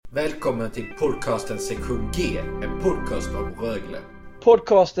Välkommen till podcasten Sektion G, en podcast om Rögle.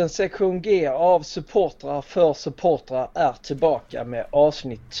 Podcasten Sektion G av supportrar för supportrar är tillbaka med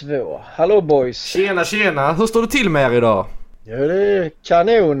avsnitt 2. Hallå boys! Tjena! Hur står det till med er idag? Ja, det är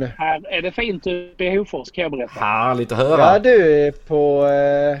kanon! Här är det fint uppe i Hofors, kan jag berätta. Härligt att höra! Ja, du är på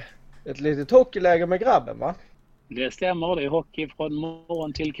ett litet hockeyläger med grabben, va? Det stämmer, det är hockey från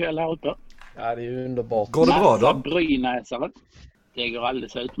morgon till kväll här uppe. Ja, det är ju underbart. Går det bra då? Brynäsare. Det går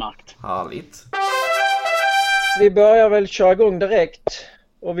alldeles utmärkt. Härligt! Vi börjar väl köra igång direkt.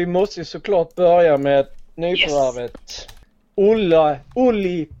 Och vi måste ju såklart börja med nyförvärvet.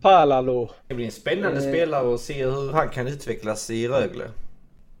 Olli Palalo. Det blir en spännande spelare att se hur han kan utvecklas i Rögle.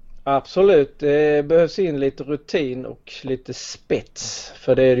 Absolut, det behövs in lite rutin och lite spets.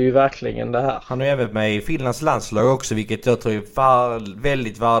 För det är det ju verkligen det här. Han är även med i Finlands landslag också, vilket jag tror är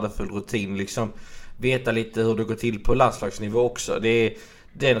väldigt värdefull rutin. Liksom veta lite hur det går till på landslagsnivå också.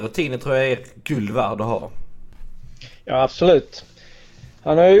 Den rutinen tror jag är guld värd att ha. Ja, absolut.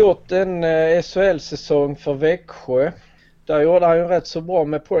 Han har gjort en SHL-säsong för Växjö. Där gjorde han ju rätt så bra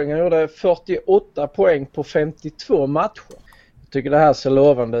med poäng. Han gjorde 48 poäng på 52 matcher. Jag tycker det här ser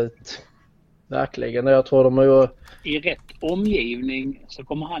lovande ut. Verkligen. Jag tror de har ju... I rätt omgivning så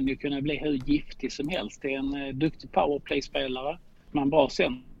kommer han ju kunna bli hur giftig som helst. Det är en duktig powerplay-spelare. Man bra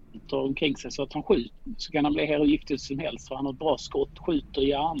center omkring sig så att han skjuter. Så kan han bli hur giftig som helst. För han har ett bra skott, skjuter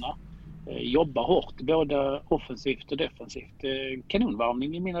gärna. Jobbar hårt, både offensivt och defensivt.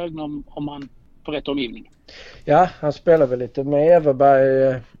 Kanonvarvning i mina ögon om han får rätt omgivning. Ja, han spelar väl lite med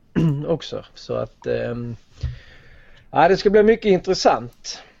Everberg också. Så att det ska bli mycket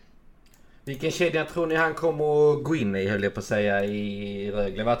intressant. Vilken kedja tror ni han kommer att gå in i, höll jag på att säga, i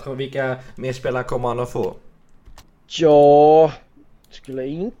Rögle? Vilka mer spelare kommer han att få? Ja, skulle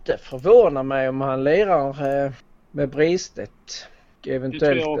inte förvåna mig om han lirar med Bristedt.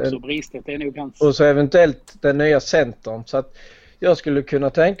 Eventuellt, det tror jag också. Bristedt är nog ganska... Och så eventuellt den nya centern. Så att jag skulle kunna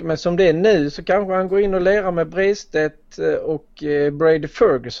tänka mig som det är nu så kanske han går in och lirar med Bristedt och Brady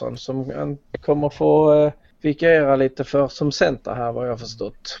Ferguson som han kommer få vikariera lite för som center här, vad jag har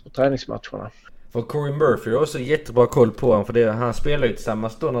förstått, på träningsmatcherna. För Corey Murphy har också jättebra koll på honom, för han spelar ju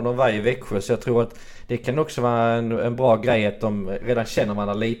tillsammans då när de var i Växjö, så jag tror att det kan också vara en bra grej att de redan känner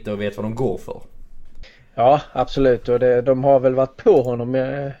varandra lite och vet vad de går för. Ja, absolut, och de har väl varit på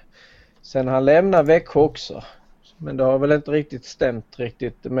honom sen han lämnade Växjö också. Men det har väl inte riktigt stämt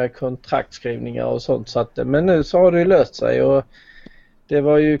med kontraktskrivningar och sånt. Så att, men nu så har det ju löst sig och det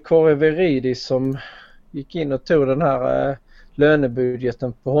var ju Kåre Veridis som gick in och tog den här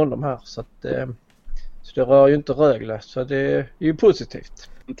lönebudgeten på honom här. Så det rör ju inte Rögle, så det är ju positivt.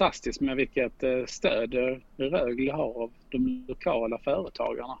 Fantastiskt med vilket stöd Rögle har av de lokala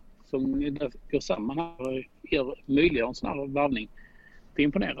företagarna som går samman här och gör möjliggör en sån här varvning. Det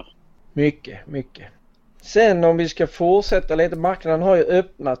imponerar. Mycket. Sen om vi ska fortsätta lite, marknaden har ju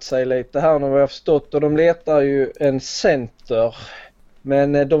öppnat sig lite här nu vad jag har förstått och de letar ju en center.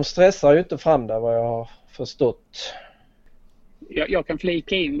 Men de stressar ju inte fram där vad jag har förstått. Jag kan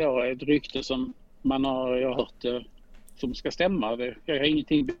flika in då ett rykte som jag har hört som ska stämma. Jag har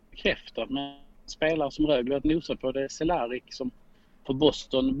ingenting bekräftat, men spelare som Rögle att nosa på det är Cehlárik som för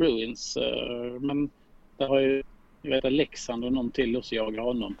Boston Bruins. Men där har ju Leksand och någon till också jagar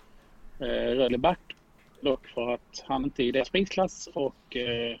honom. Rögle back dock för att han inte är i deras prisklass och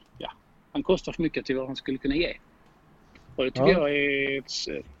han kostar för mycket till vad han skulle kunna ge. Och det tycker jag är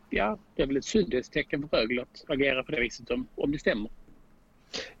det är väl ett sundhetstecken för Rögle att agera på det viset om det stämmer.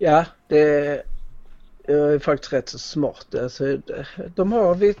 Ja, det är faktiskt rätt så smart. Alltså,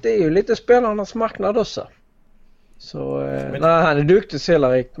 det är ju lite spelarnas marknad också. Så han är duktig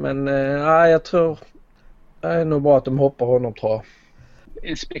Cehlárik, men jag tror det är nog bra att de hoppar honom, tror jag.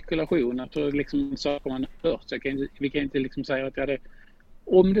 En spekulation att liksom saker man har hört. Så vi kan inte liksom säga att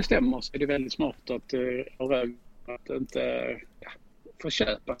om det stämmer så är det väldigt smart att Rögle att inte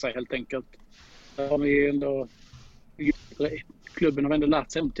förköpa sig helt enkelt. Där har vi ändå klubben har ändå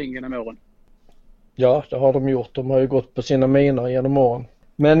lärt sig någonting genom åren. Ja, det har de gjort. De har ju gått på sina miner genom åren.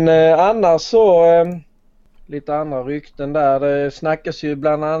 Men annars så lite andra rykten där. Det snackas ju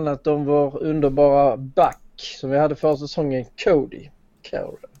bland annat om vår underbara back som vi hade för säsongen, Cody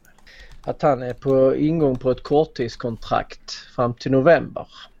Carroll. Att han är på ingång på ett korttidskontrakt fram till november.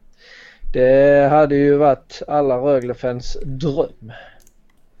 Det hade ju varit alla Rögle-fans dröm.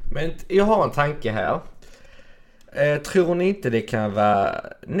 Men jag har en tanke här. Tror ni inte det kan vara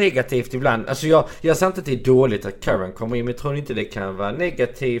negativt ibland? Alltså jag sa inte att det är dåligt att Karen kommer in, men tror ni inte det kan vara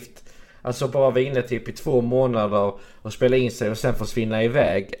negativt? Alltså bara vara inne typ i 2 månader och spela in sig och sen försvinna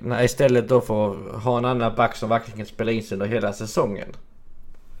iväg. Istället då för att ha en annan back som verkligen kan spela in sig under hela säsongen.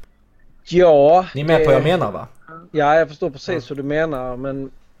 Ja. Ni är med på vad jag menar, va? Ja, jag förstår precis vad du menar,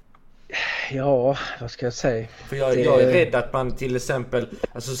 men ja, vad ska jag säga? För jag är rädd att man till exempel,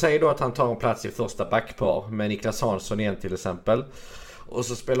 alltså säg då att han tar en plats i första backpar med Niklas Hansson igen till exempel. Och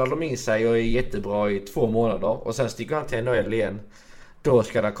så spelar de in sig och är jättebra i 2 månader. Och sen sticker han till NHL igen. Då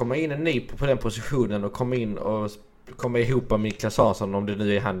ska det komma in en ny på den positionen och komma ihop med Niklas Hansson, om det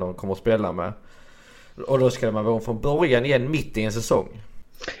nu är han de kommer att spela med. Och då ska man vara från början igen mitt i en säsong.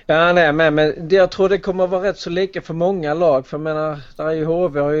 Ja, nej, men jag tror det kommer att vara rätt så lika för många lag. För jag menar, där är ju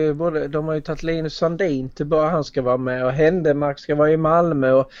HV, de har ju tagit Linus Sandin till bara han ska vara med. Och Händemark ska vara i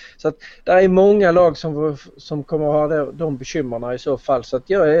Malmö. Så att där är många lag som kommer att ha de bekymmerna i så fall. Så att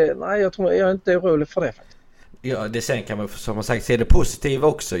jag är inte orolig för det faktiskt. Ja, det sen kan man som man sagt se det positiva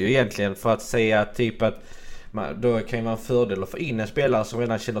också ju egentligen, för att säga typ att då kan det vara en fördel att få in en spelare som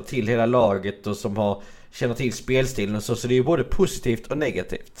redan känner till hela laget och som känner till spelstilen och så det är ju både positivt och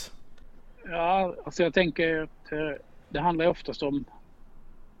negativt. Ja, alltså jag tänker att det handlar ju oftast om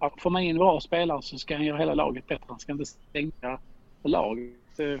att få man in bra spelare så ska han göra hela laget bättre. Han ska inte stänga laget.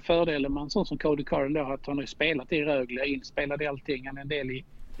 Fördelen med en sån som Cody Curran då, att han har spelat i Rögle, inspelad i allting, han är en del i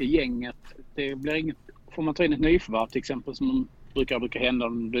gänget. Det blir inget, får man ta in ett nyförvärv till exempel som brukar hända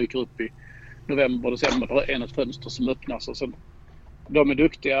om de dyker upp i november och december, då är ett fönster som öppnas och sen de är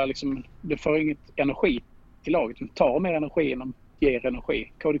duktiga liksom, det får inget energi till laget, de tar mer energi än de ger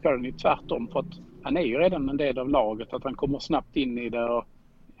energi. Cody Curran är tvärtom, för att han är ju redan en del av laget, att han kommer snabbt in i det och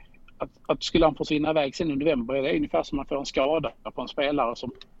att skulle han försvinna iväg sen i november är det ungefär som att man får en skada på en spelare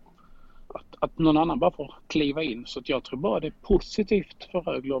som att någon annan bara får kliva in. Så att jag tror bara det är positivt för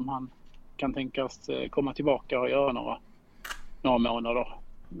Rögle om han kan tänkas komma tillbaka och göra några månader.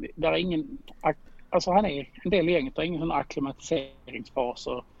 Där är ingen, alltså han är en del i gänget, det är ingen sån akklimatiseringsfas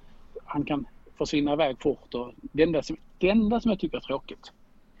och han kan försvinna iväg fort. Och det enda som jag tycker är tråkigt,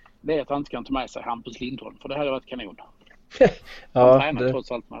 det är att han inte kan ta med sig Hampus Lindholm, för det hade varit kanon. Han tränar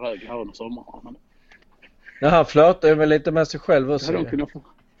trots allt med Rögle här under sommaren. Men... Ja, han flörtar väl lite med sig själv också.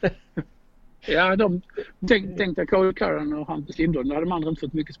 Ja, tänkte Cody Curran och Hampus Lindholm, då hade de andra inte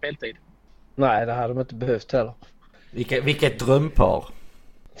fått mycket speltid. Nej, det hade de inte behövt heller. Vilket drömpar.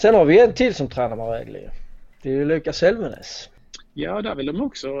 Sen har vi en till som tränar med Rögle. Det är ju Lukas Elvenes. Ja, där vill de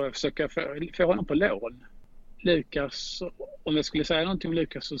också försöka få honom på lån. Lukas, om jag skulle säga någonting om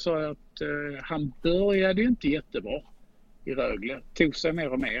Lukas så sa jag att han började ju inte jättebra i Rögle. Tog sig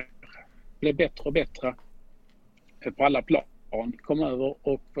mer och mer. Blev bättre och bättre på alla plan. Kom över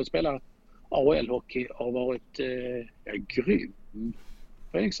och får spela AHL-hockey har varit grym.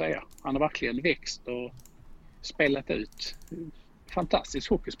 Får jag säga. Han har verkligen växt och spelat ut. Fantastisk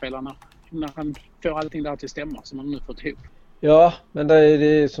hockeyspelare när han får allting där till stämma som han nu fått ihop. Ja, men det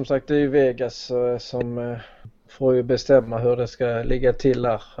är som sagt det är Vegas som får ju bestämma hur det ska ligga till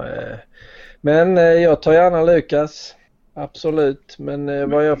där. Men jag tar gärna Lukas. Absolut. Men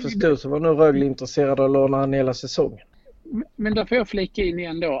vad jag förstod så var nog Rögle intresserad av att låna han hela säsongen. Men där får jag flika in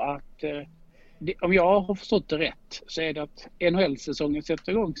igen då att om jag har förstått det rätt så är det att NHL-säsongen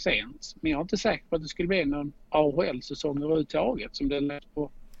sätter igång sent. Men jag är inte säker på att det skulle bli någon AHL-säsong överhuvudtaget som det lät på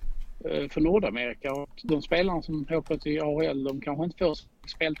för Nordamerika. Och de spelarna som åker till AHL, de kanske inte får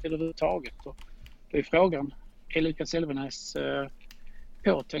speltid överhuvudtaget. Och det är frågan, är Lukas Elvenes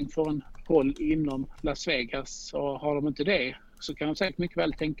påtänkt för en roll inom Las Vegas? Och har de inte det så kan de säkert mycket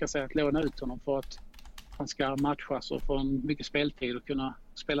väl tänka sig att låna ut honom för att han ska matchas och få en mycket speltid och kunna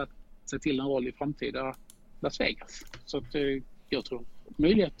spela sig till en roll i framtida Las Vegas. Så att jag tror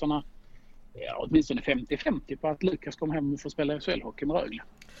möjligheterna är åtminstone 50-50 på att Lukas kommer hem och får spela SHL-hockey med Rögle.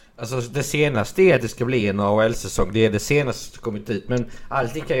 Alltså det senaste är att det ska bli en AHL-säsong. Det är det senaste som kommit ut. Men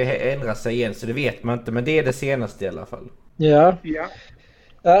allting kan ju ändra sig igen så det vet man inte. Men det är det senaste i alla fall. Ja,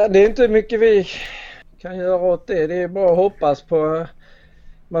 det är inte mycket vi kan göra åt det. Det är bara att hoppas på...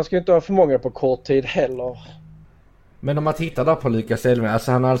 Man ska inte ha för många på kort tid heller. Men om man tittar där på Lukas Elvenes,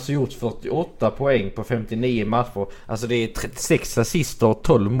 alltså han har alltså gjort 48 poäng på 59 matcher. Alltså det är 36 assister och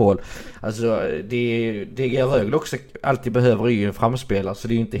 12 mål. Alltså det Rögle också alltid behöver är ju en framspelare. Så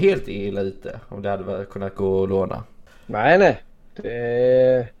det är ju inte helt illa ute om det hade kunnat gå och låna. Nej.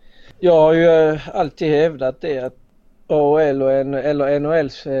 Jag har ju alltid hävdat det att AHL eller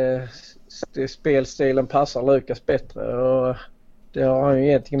NHLs spelstilen passar Lukas bättre. Och det har han ju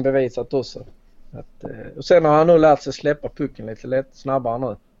egentligen bevisat också. Och sen har han nog lärt sig släppa pucken lite snabbare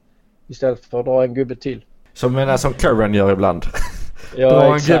nu. Istället för att dra en gubbe till. Som Curran gör ibland. Ja,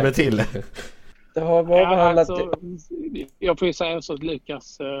 dra en gubbe till. Det har behandlat... Jag får ju säga så att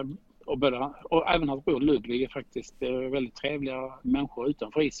Lukas och även hans bror Ludvig är faktiskt väldigt trevliga människor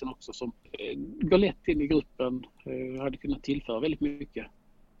utanför isen också som går lätt in i gruppen. Hade kunnat tillföra väldigt mycket.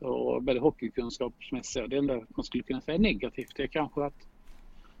 Och både hockeykunskapsmässigt. Det enda man skulle kunna säga negativt är kanske att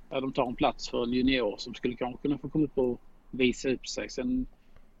de tar en plats för en junior som skulle kanske kunna få komma upp och visa upp sig. Sen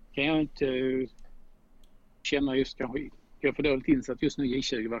kan jag inte känna just kanske, jag får dåligt insatt just nu i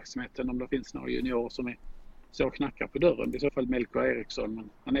J20-verksamheten om det finns några juniorer som är så knackar på dörren. Det är i så fall Melko Eriksson, men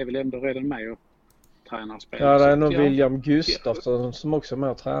han är väl ändå redan med och tränar och spelar. Ja, det är nog William Gustafsson som också är med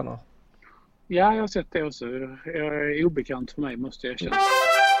och tränar. Ja, jag har sett det också. Jag är obekant för mig, måste jag känna.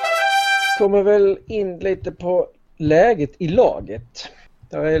 Kommer väl in lite på läget i laget.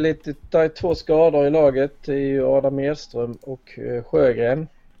 Det är 2 skador i laget. Det är ju Adam Edström och Sjögren.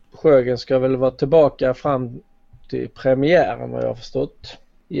 Sjögren ska väl vara tillbaka fram till premiären vad jag har förstått.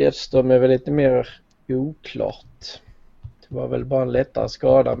 Edström är väl lite mer oklart. Det var väl bara en lättare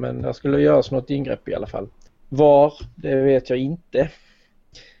skada, men det skulle göras något ingrepp i alla fall. Var, det vet jag inte.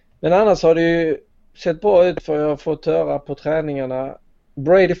 Men annars har det ju sett bra ut för jag har fått höra på träningarna.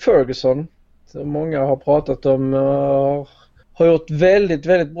 Brady Ferguson, som många har pratat om, har gjort väldigt,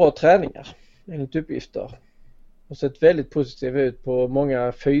 väldigt bra träningar enligt uppgifter. Och sett väldigt positiv ut på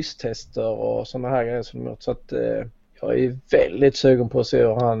många fystester och sådana här grejer som de gjort. Så att jag är väldigt sugen på att se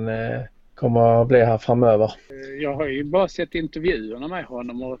hur han kommer att bli här framöver. Jag har ju bara sett intervjuerna med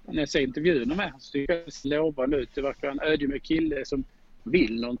honom och när jag ser intervjuerna med honom så tycker jag det lovande ut. Det verkar en ödmjuk kille som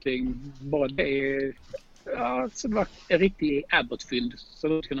vill någonting. Bara det, ja, så det var en riktig Abbott-fylld så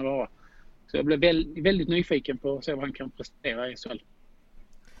det skulle vara. Så jag blev väldigt nyfiken på att se vad han kan prestera i SHL.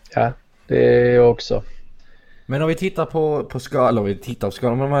 Ja, det är jag också. Men om vi tittar på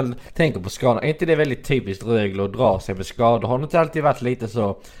skador, om man tänker på skador, är inte det väldigt typiskt Rögle att dra sig med skador? Har det inte alltid varit lite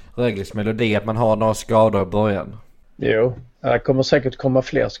så Rögles melodi att man har några skador i början? Jo, det kommer säkert komma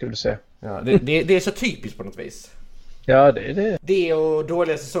fler skulle du säga. Ja, det är så typiskt på något vis. Ja, det är det. Det och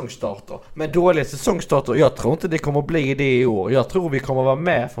dåliga säsongstarter. Men dåliga säsongstarter, jag tror inte det kommer att bli det i år. Jag tror vi kommer att vara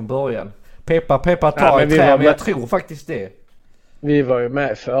med från början. Peppa ta i trä, men jag tror faktiskt det. Vi var ju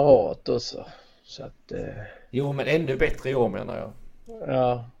med förra året också. Så att, Jo, men ännu bättre i år menar jag.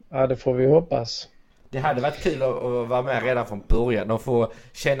 Ja, det får vi hoppas. Det hade varit kul att vara med redan från början och få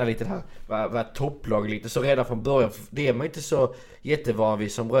känna lite det här, vara topplag lite så redan från början. Det är man inte så jättevan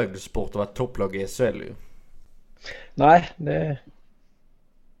vid som Rögle-sport att vara topplag i SHL ju. Nej, det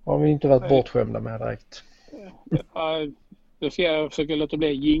har vi inte varit bortskämda med direkt. Jag försöker låta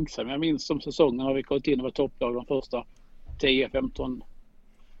bli jinxa, men jag minns som säsongen har vi gått in och var topplag de första 10-15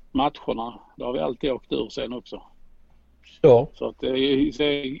 matcherna. Då har vi alltid åkt ur sen också. Ja. Så att jag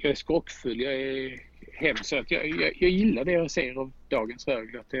är skrockfull, jag är hemskt. Så att jag gillar det jag ser av dagens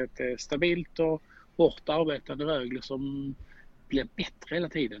Rögle. Att det är ett stabilt och hårt arbetande Rögle som blir bättre hela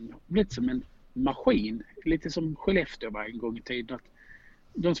tiden. Blivit som en maskin, lite som Skellefteå var en gång i tiden. Att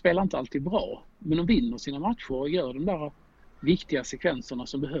de spelar inte alltid bra, men de vinner sina matcher och gör de där viktiga sekvenserna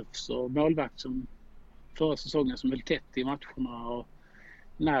som behövs. Och målvakt som förra säsongen som höll tätt i matcherna och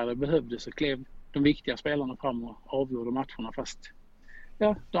när det behövdes så klev de viktiga spelarna fram och avgjorde matcherna fast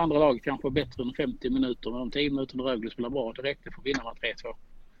det andra laget kanske var bättre än 50 minuter men de 10 minuterna Rögle spelade bra det räckte för att vinna med 3-2.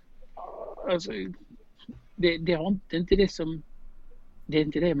 Alltså, det är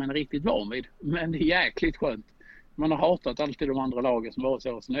inte det man är riktigt van vid, men det är jäkligt skönt. Man har hatat alltid de andra lagen som var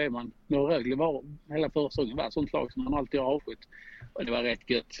så nu har Rögle var hela förra säsongen var ett sånt lag som man alltid har avskytt och det var rätt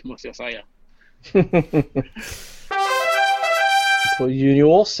gött måste jag säga. På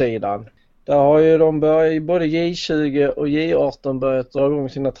juniorsidan där har ju de börjat, både J20 och J18 börjat dra igång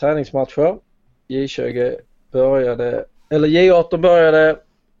sina träningsmatcher. J18 började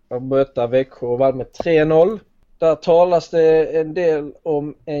att möta Växjö och vann med 3-0. Där talas det en del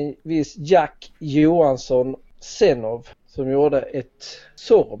om en viss Jack Johansson Senov som gjorde ett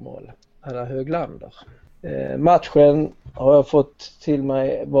sormål alla Höglander. Matchen har jag fått till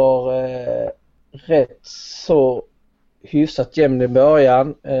mig var rätt så hyfsat jämn i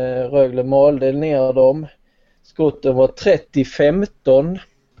början. Rögle malde ner dem. Skotten var 30-15.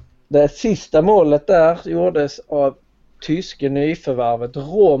 Det sista målet där gjordes av tyske nyförvärvet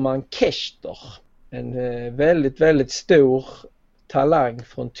Roman Kester. En väldigt, väldigt stor talang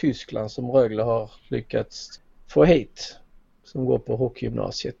från Tyskland som Rögle har lyckats få hit. Som går på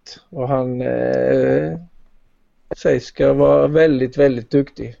hockeygymnasiet. Och han sägs ska vara väldigt, väldigt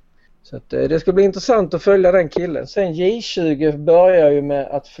duktig. Så att, det ska bli intressant att följa den killen. Sen J20 börjar ju med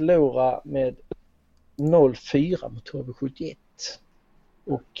att förlora med 0-4 mot HV71.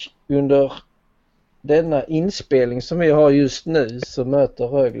 Och under denna inspelning som vi har just nu så möter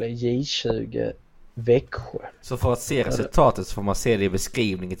Rögle J20 Växjö. Så för att se resultatet så får man se det i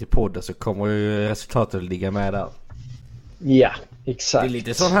beskrivningen till podden så kommer ju resultatet att ligga med där. Ja, exakt. Det är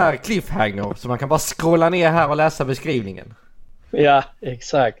lite sån här cliffhanger så man kan bara scrolla ner här och läsa beskrivningen. Ja,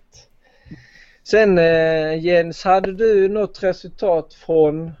 exakt. Sen Jens, hade du något resultat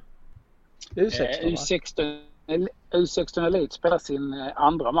från U16? U16 Elite spelar sin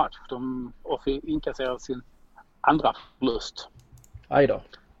andra match och inkasserar sin andra förlust. Aj då.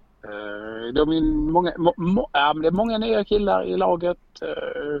 Det är många nya killar i laget.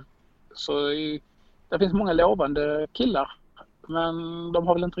 Så det finns många lovande killar. Men de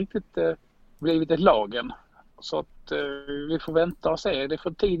har väl inte riktigt blivit ett lag än. Så att vi får vänta och se. Det är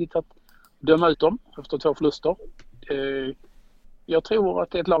för tidigt att döma ut dem efter 2 förluster. Jag tror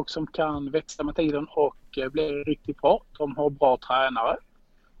att det är ett lag som kan växa med tiden och bli riktigt bra. De har bra tränare.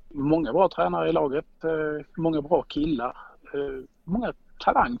 Många bra tränare i laget. Många bra killar. Många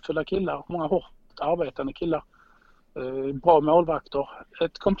talangfulla killar. Många hårt arbetande killar. Bra målvakter.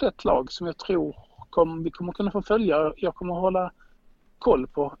 Ett komplett lag som jag tror vi kommer kunna få följa. Jag kommer att hålla koll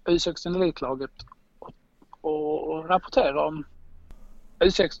på U16 Elite-laget och rapportera om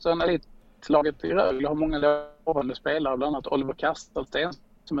U16 Elite-laget i Rögle har många lovande spelare, bland annat Oliver Kastelsten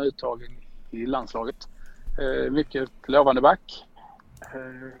som är uttagen i landslaget. Mycket lovande back.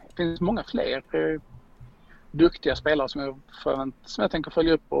 Det finns många fler duktiga spelare som jag tänker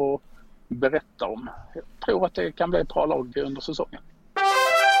följa upp och berätta om. Jag tror att det kan bli ett bra lag under säsongen.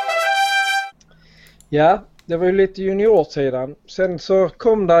 Ja, det var ju lite juniorsidan. Sen så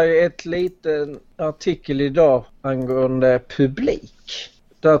kom det ett liten artikel idag angående publik.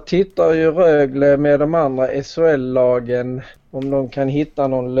 Där tittar ju Rögle med de andra SHL-lagen om de kan hitta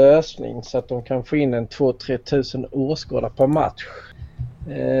någon lösning så att de kan få in 2-3 tusen åskådare per match.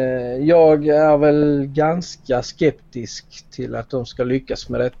 Jag är väl ganska skeptisk till att de ska lyckas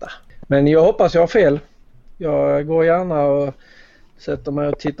med detta. Men jag hoppas jag har fel. Jag går gärna och sätter mig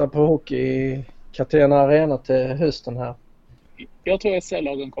och tittar på hockey i Catena Arena till hösten här. Jag tror att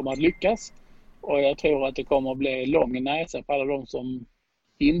SHL-lagen kommer att lyckas. Och jag tror att det kommer att bli lång näsa för alla de som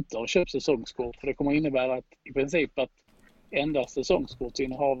inte har köpt säsongskort. För det kommer att innebära att i princip att endast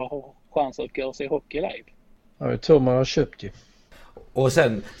säsongskortsinnehavare har chans att göra sig hockey live. Ja, det tror man har köpt ju. Och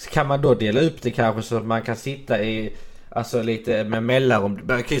sen kan man då dela upp det kanske så att man kan sitta i alltså lite med mellanrum.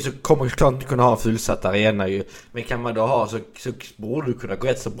 Man kan ju så kommer klart inte kunna ha fullsatt arena ju. Men kan man då ha så borde det kunna gå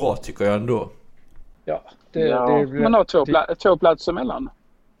rätt så bra tycker jag ändå. Ja, man har två platser emellan.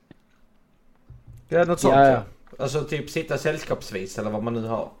 Ja, något sånt. Ja. Alltså typ sitta sällskapsvis eller vad man nu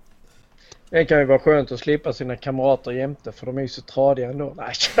har. Det kan ju vara skönt att slippa sina kamrater jämte för de är ju så tradiga ändå.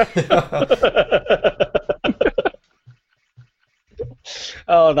 Nej.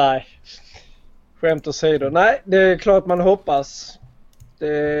 Nej. Skämt åsido. Nej, det är klart man hoppas.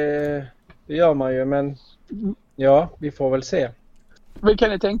 Det gör man ju, men ja, vi får väl se. Vi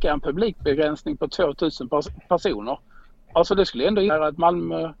kan ju tänka en publikbegränsning på 2000 personer. Alltså det skulle ändå innebära att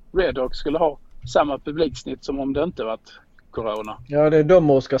Malmö Redhawks skulle ha samma publiksnitt som om det inte varit corona. Ja, det är de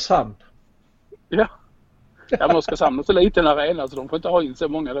och Oskarshamn. Ja, men Oskarshamn är så liten arena så de får inte ha in så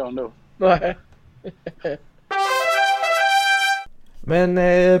många då ändå. Nej. Men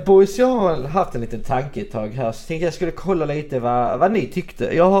boys, jag har haft en liten tanke ett tag här. Så tänkte jag skulle kolla lite vad ni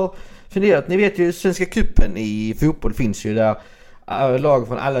tyckte. Jag har funderat, ni vet ju Svenska cupen i fotboll finns ju där lag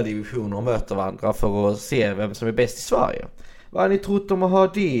från alla divisioner möter varandra för att se vem som är bäst i Sverige. Vad har ni trott om att ha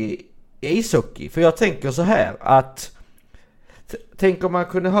det i ishockey? För jag tänker så här att tänk om man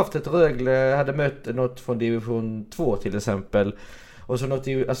kunde haft ett Rögle hade mött något från division 2 till exempel. Och så något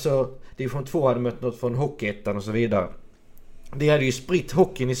division 2 hade mött något från Hockeyettan och så vidare. Det hade ju spritt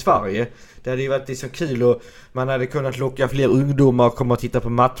hockeyn i Sverige. Det hade ju varit så kul och man hade kunnat locka fler ungdomar och komma och titta på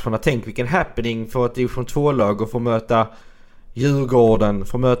matcherna. Tänk vilken happening för ett division 2-lag och få möta Djurgården,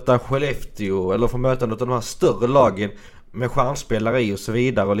 få möta Skellefteå eller få möta något av de här större lagen med stjärnspelare i och så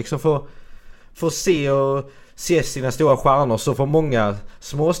vidare. Och liksom få se sina stora stjärnor så för många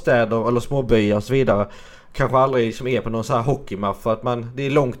småstäder eller småbyar och så vidare kanske aldrig liksom är på någon så här hockeymatch för att det är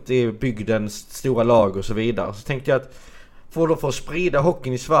långt i bygdens stora lag och så vidare. Så tänkte jag att för att sprida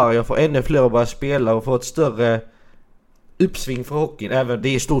hockeyn i Sverige och få ännu fler att börja spela och få ett större uppsving för hockeyn. Även det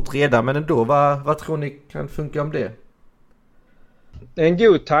är stort redan, men ändå, vad tror ni kan funka om det? Det är en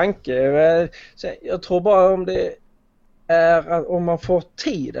god tanke. Jag tror bara om det är om man får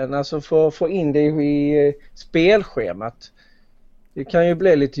tiden, alltså för att få in det i spelschemat. Det kan ju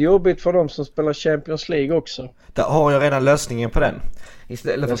bli lite jobbigt för de som spelar Champions League också. Där har jag redan lösningen på den.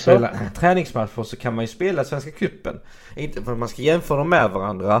 Istället för att spela träningsmatcher så kan man ju spela Svenska cupen. Inte för att man ska jämföra dem med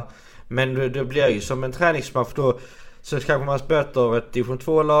varandra. Men det blir ju som en träningsmatch då. Så kanske man spöter ett division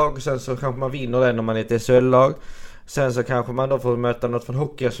 2-lag. Sen så kanske man vinner den om man är ett SHL-lag. Sen så kanske man då får möta något från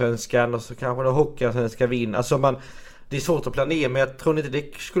Hockeyallsvenskan. Och så kanske då Hockeyallsvenskan vinner. Alltså det är svårt att planera, men jag tror inte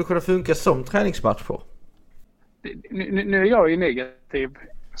det skulle kunna funka som träningsmatch på. Nu är jag ju negativ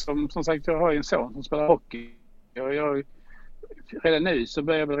som sagt, jag har ju en son som spelar hockey. Redan nu så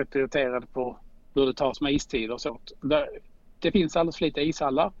börjar jag bli rätt irriterad på hur det tas med istider och sånt. Det finns alldeles för lite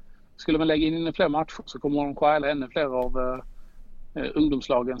ishallar. Skulle man lägga in fler matcher så kommer de stjäla ännu fler av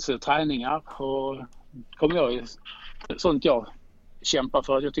ungdomslagens träningar. Och kommer jag sånt jag kämpar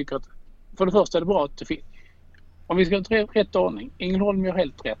för. Att jag tycker att för det första är det bra att om vi ska ha rätt ordning. Ängelholm gör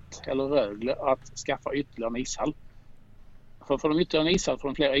helt rätt, eller Rögle, att skaffa ytterligare en ishall. För de ytterligare en ishall får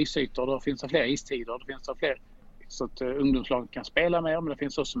de fler isytor, då finns det fler istider, då finns det fler så att ungdomslaget kan spela mer, men det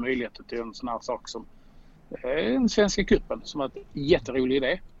finns också möjligheter till en sån här sak som den svenska kuppen som är en jätterolig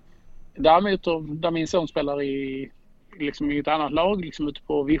idé. Däremot där min son spelar i ett annat lag, liksom ute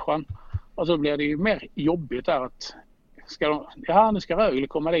på Vischan, och så blir det ju mer jobbigt där att nu ska Rögle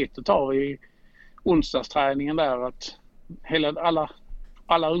komma dit och ta i onsdagsträningen där att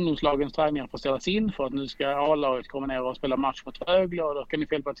alla ungdomslagens träningar får ställas in för att nu ska A-laget komma ner och spela match mot Rögle och då kan ni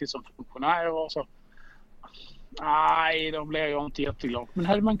hjälpa till som funktionärer och så. Nej, då blir jag inte jätteglad. Men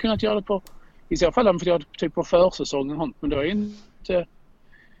hade man kunnat göra det på, i så fall för jag typ på försäsongen, men då är inte,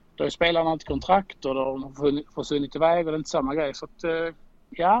 då är spelarna inte kontrakt och de har försvunnit iväg och det är inte samma grej. Så att,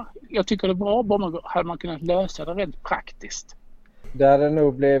 ja, jag tycker det är bra, bara hade man kunnat lösa det rent praktiskt. Det hade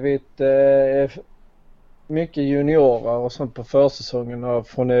nog blivit mycket juniorer och sånt på försäsongen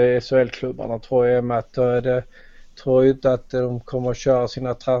från SHL-klubbarna, tror jag, med att tror inte att de kommer att köra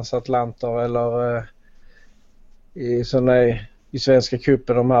sina transatlanter eller i svenska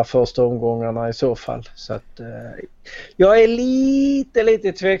cupen de här första omgångarna i så fall. Så att jag är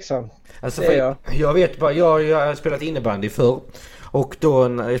lite tveksam. Alltså jag vet bara, jag har spelat innebandy förr. Och då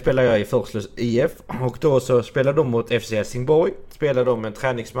spelade jag i Förslös IF. Och då så spelade de mot FC Helsingborg. Spelade de en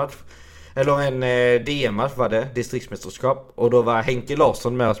träningsmatch. Eller en DM-match var det, distriktsmästerskap. Och då var Henke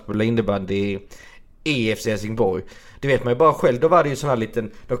Larsson med och spelade innebandy i FC Helsingborg. Det vet man ju bara själv. Då var det ju sån här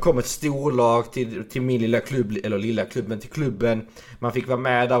liten, då kom ett storlag till min lilla klubb, eller lilla klubben, till klubben. Man fick vara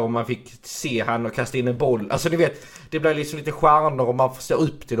med där och man fick se han och kasta in en boll. Alltså ni vet, det blir liksom lite stjärnor och man får se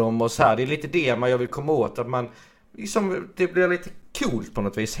upp till dem och så här. Det är lite det jag vill komma åt, att man liksom, det blir lite coolt på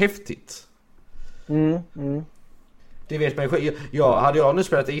något vis, häftigt. Det vet man ju. Hade jag nu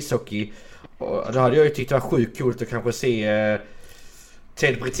spelat ishockey, då hade jag ju tyckt det var sjukt coolt att kanske se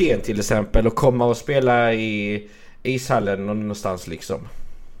Ted Brithén till exempel och komma och spela i ishallen någonstans liksom.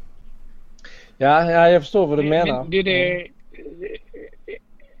 Ja, jag förstår vad du menar.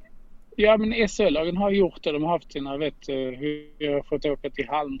 Ja, men SHL-lagen har gjort det. De har haft sina, vi har fått åka till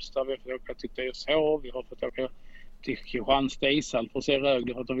Halmstad, vi har fått åka till Tyresö, vi har fått åka till Kristianstad ishall för att se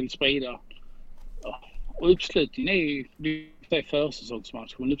Rögle för att de vill sprida. Ja. Och uppslutningen är ju, det är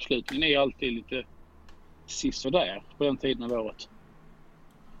försäsongsmatch, men uppslutningen är ju alltid lite sisådär på den tiden av året.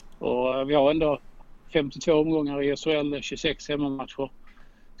 Och vi har ändå 52 omgångar i SHL, 26 hemmamatcher.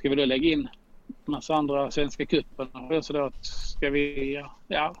 Ska vi då lägga in massa andra svenska cupen? Så då ska vi,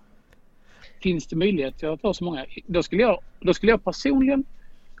 ja. Finns det möjlighet att ha så många? Då skulle jag personligen,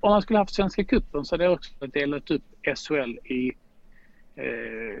 om man skulle haft svenska cupen, så hade jag också delat upp SHL i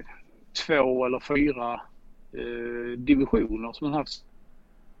 2 eller 4 divisioner som man haft.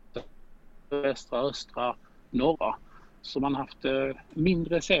 Västra, östra, norra. Så man haft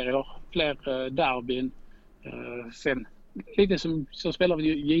mindre serier, fler derbyn. Sen lite som så spelar vi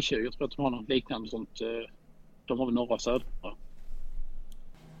J20. Jag tror att de har något liknande sånt. De har väl norra och södra.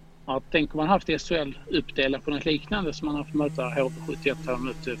 Ja, tänker man haft SHL uppdelat på något liknande som man har fått möta HV71 har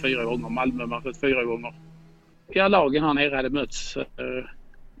mött 4 gånger. Malmö har mött 4 gånger. Ja, lagen här nere hade mötts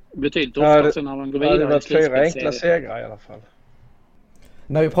betydligt ofta sen när man går vidare. Det var 4 enkla segrar i alla fall.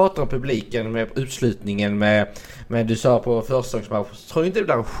 När vi pratar om publiken med utslutningen med du sa på försäsongsmatch, så tror jag inte det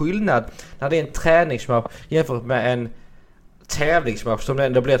blir en skillnad när det är en träningsmatch jämfört med en tävlingsmatch som det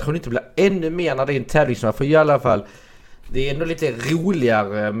ändå blir. Jag tror inte det blir ännu mer när det är en tävlingsmatch, för i alla fall det är ändå lite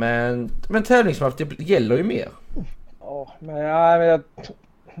roligare, men tävlingsmatch det gäller ju mer. Ja, men jag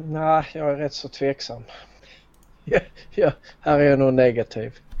är rätt så tveksam. Här är jag nog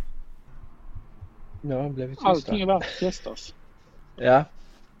negativ. Ja, blev tysta. Allting är värt att testas. Ja.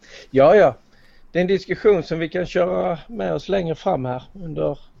 Det är en diskussion som vi kan köra med oss längre fram här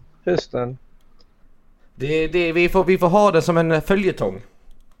under hösten. Vi får ha det som en följetong.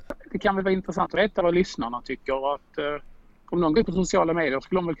 Det kan väl vara intressant att veta vad lyssnarna tycker. Att, om någon går på sociala medier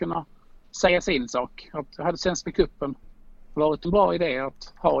skulle de väl kunna säga sin sak. Att hade Svenska cupen varit en bra idé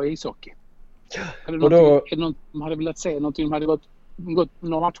att ha i ishockey? Är det någon som hade velat se någonting de hade gått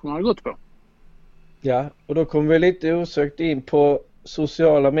några matcher man hade gått på? Ja, och då kommer vi lite osökt in på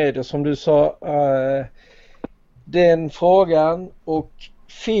sociala medier som du sa. Den frågan och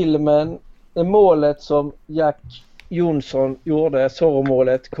filmen, målet som Jack Jonsson gjorde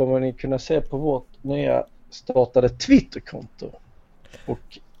Zorro-målet kommer ni kunna se på vårt nya startade Twitterkonto.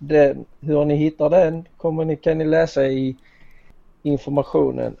 Och hur ni hittar den kan ni läsa i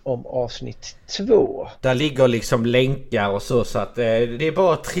informationen om avsnitt 2. Där ligger liksom länkar och så att det är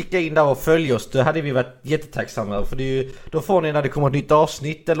bara att trycka in där och följa oss. Det hade vi varit jättetacksamma för då får ni när det kommer ett nytt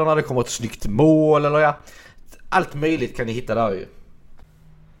avsnitt eller när det kommer ett snyggt mål eller ja. Allt möjligt kan ni hitta där ju.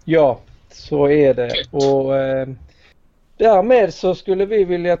 Ja, så är det. Och därmed så skulle vi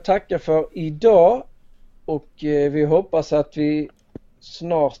vilja tacka för idag och vi hoppas att vi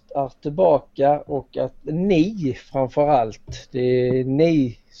snart är tillbaka och att ni framförallt, det är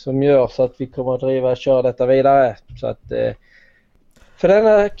ni som gör så att vi kommer att köra detta vidare. Så att för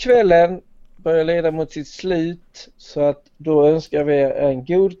denna kvällen börjar leda mot sitt slut så att då önskar vi en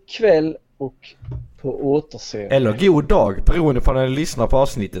god kväll och på återseende. Eller god dag beroende på när ni lyssnar på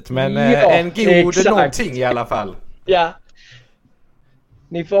avsnittet. Men en god exakt. Någonting i alla fall. Ja.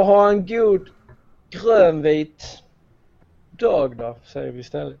 Ni får ha en god grönvit dag då, säger vi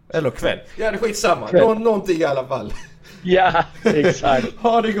istället. Eller kväll. Ja, det är skitsamma. Någonting i alla fall. Ja, exakt.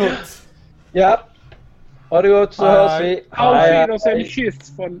 Ha det gott. Ja. Ha det gott så hörs vi. Auf Wiedersehen,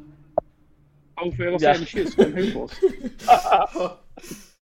 kyss från Hofors.